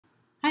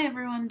Hi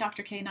everyone,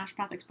 Dr. K,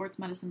 naturopathic sports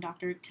medicine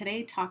doctor.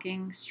 Today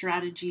talking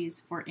strategies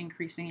for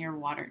increasing your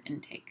water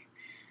intake.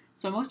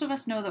 So most of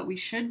us know that we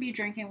should be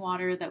drinking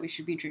water, that we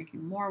should be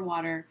drinking more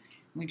water,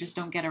 and we just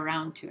don't get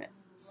around to it.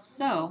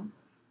 So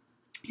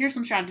here's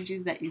some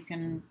strategies that you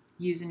can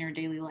use in your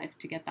daily life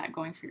to get that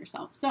going for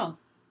yourself. So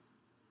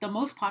the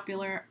most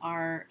popular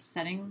are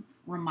setting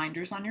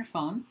reminders on your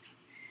phone,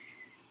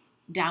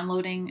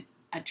 downloading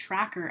a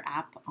tracker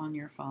app on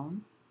your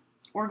phone,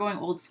 or going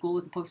old school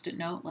with a post-it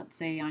note, let's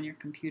say on your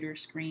computer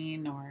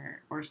screen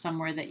or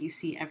somewhere that you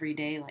see every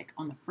day, like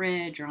on the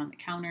fridge or on the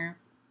counter.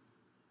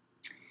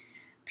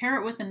 Pair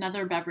it with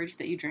another beverage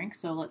that you drink.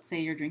 So let's say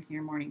you're drinking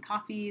your morning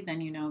coffee, then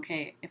you know,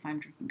 okay, if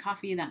I'm drinking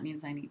coffee, that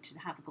means I need to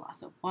have a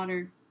glass of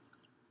water.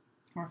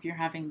 Or if you're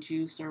having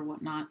juice or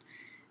whatnot,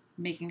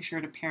 making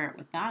sure to pair it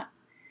with that.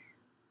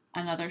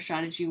 Another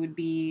strategy would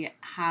be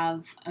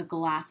have a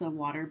glass of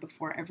water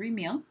before every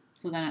meal.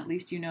 So then at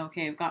least you know,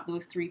 okay, I've got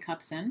those 3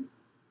 cups in.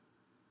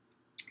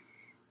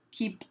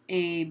 Keep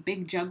a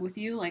big jug with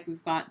you, like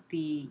we've got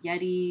the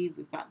Yeti,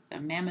 we've got the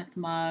Mammoth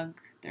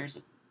mug. There's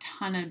a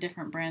ton of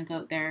different brands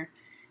out there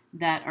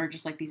that are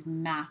just like these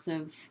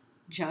massive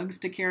jugs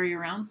to carry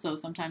around. So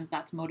sometimes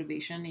that's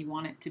motivation. You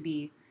want it to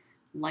be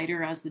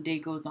lighter as the day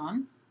goes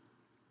on.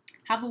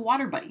 Have a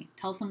water buddy.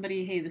 Tell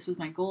somebody, hey, this is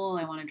my goal.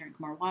 I want to drink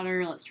more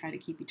water. Let's try to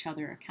keep each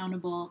other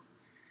accountable.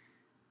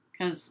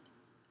 Because,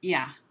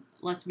 yeah,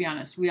 let's be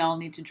honest, we all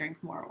need to drink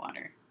more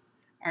water.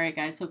 All right,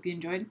 guys, hope you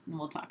enjoyed, and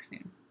we'll talk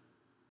soon.